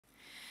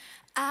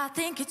I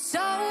think it's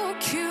so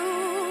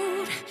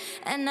cute,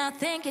 and I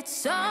think it's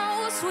so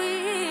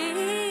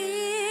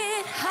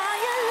sweet how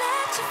you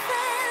let your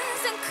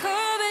friends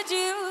encourage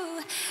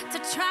you to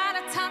try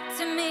to talk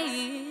to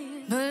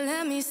me. But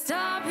let me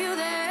stop you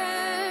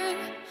there,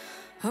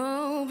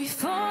 oh,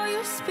 before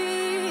you speak.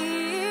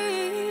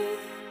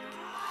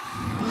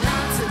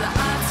 Not to the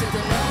I, to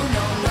the no,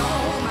 no, no.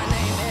 My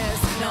name is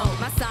no,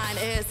 my sign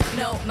is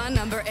no, my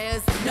number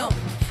is no.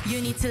 You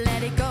need to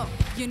let it go,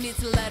 you need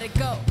to let it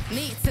go,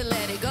 need to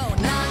let it go.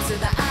 Not to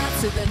the I,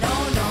 to the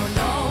no, no,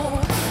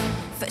 no.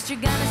 First you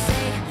gotta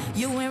say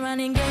you ain't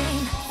running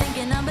game,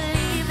 thinking I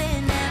believe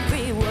in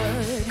every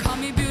word. Call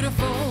me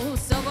beautiful,